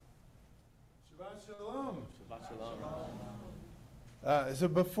Shabbat Shalom. Shabbat Shalom. So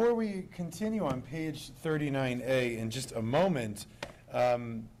before we continue on page 39A in just a moment, I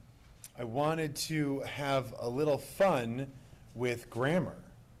wanted to have a little fun with grammar.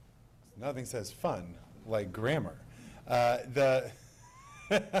 Nothing says fun like grammar.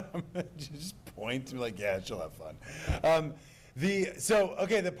 Just point to me like, yeah, she'll have fun.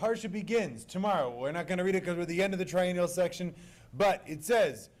 The parsha begins tomorrow. We're not going to read it because we're at the end of the triennial section, but it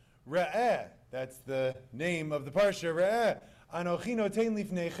says, Re'eh, that's the name of the parsha, Re'eh, Anochi notein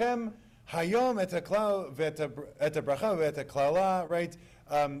lifneichem, hayom et haklal et habracha et haklala, right?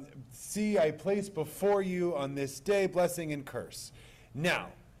 See, I place before you on this day blessing and curse. Now,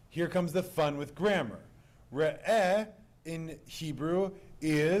 here comes the fun with grammar. Re'eh in Hebrew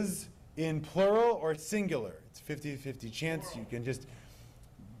is in plural or singular. It's 50-50 chance. You can just...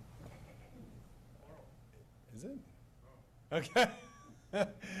 Is it? Okay.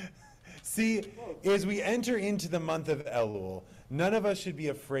 See, as we enter into the month of Elul, none of us should be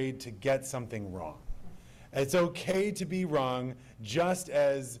afraid to get something wrong. It's okay to be wrong, just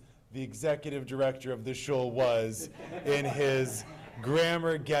as the executive director of the shul was in his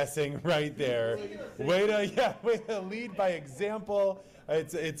grammar guessing right there. Way to lead by example.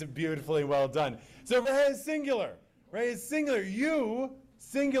 It's beautifully well done. So Re'eh is singular. Re'eh is singular. You,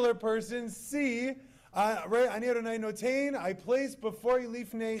 singular person, see, Ani Adonai notein, I place before you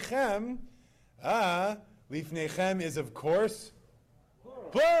lifneichem. Lifneichem is, of course,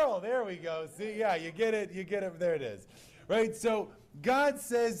 plural. There we go. See, yeah, you get it. There it is. Right? So God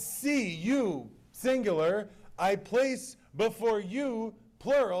says, see, you, singular, I place before you,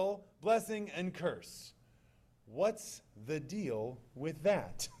 plural, blessing and curse. What's the deal with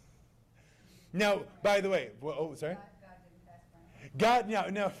that? Now, by the way, sorry? God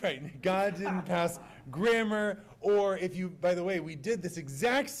didn't pass grammar, or if you, by the way, we did this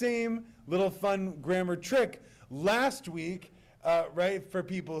exact same little fun grammar trick last week, right, for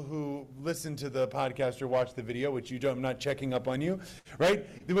people who listen to the podcast or watch the video, which you don't, I'm not checking up on you, right?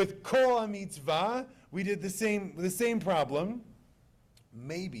 With kol ha-mitzvah, we did the same problem.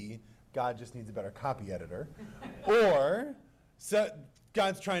 Maybe God just needs a better copy editor, or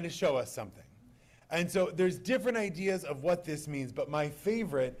God's trying to show us something. And so there's different ideas of what this means, but my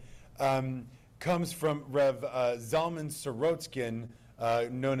favorite comes from Rev Zalman Sorotskin,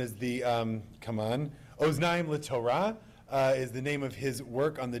 known as the, Oznaim LaTorah, is the name of his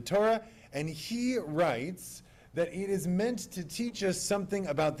work on the Torah, and he writes that it is meant to teach us something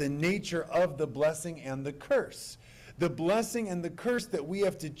about the nature of the blessing and the curse. The blessing and the curse that we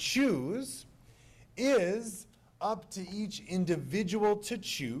have to choose is up to each individual to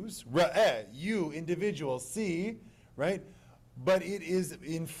choose. Ra'eh, you, individual, see, right? But it is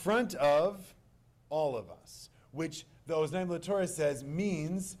in front of all of us, which the Oznaim LaTorah says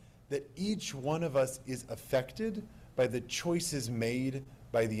means that each one of us is affected by the choices made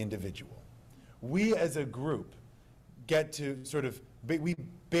by the individual. We as a group get to we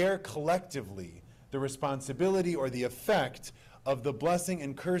bear collectively the responsibility or the effect of the blessing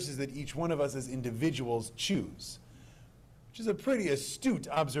and curses that each one of us as individuals choose. Which is a pretty astute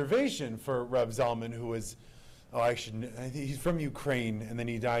observation for Rav Zalman, who was, he's from Ukraine, and then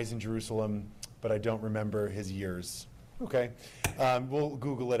he dies in Jerusalem, but I don't remember his years. Okay, we'll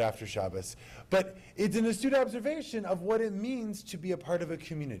Google it after Shabbos. But it's an astute observation of what it means to be a part of a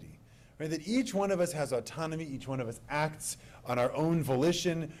community. Right? That each one of us has autonomy, each one of us acts on our own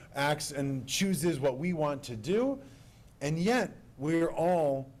volition, acts and chooses what we want to do, and yet we're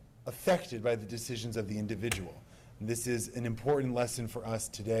all affected by the decisions of the individual. And this is an important lesson for us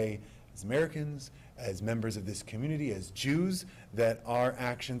today as Americans, as members of this community, as Jews, that our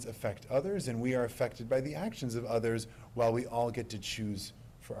actions affect others, and we are affected by the actions of others while we all get to choose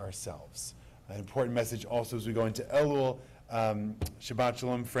for ourselves. An important message also as we go into Elul. Shabbat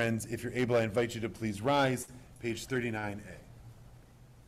Shalom, friends. If you're able, I invite you to please rise. Page 39A.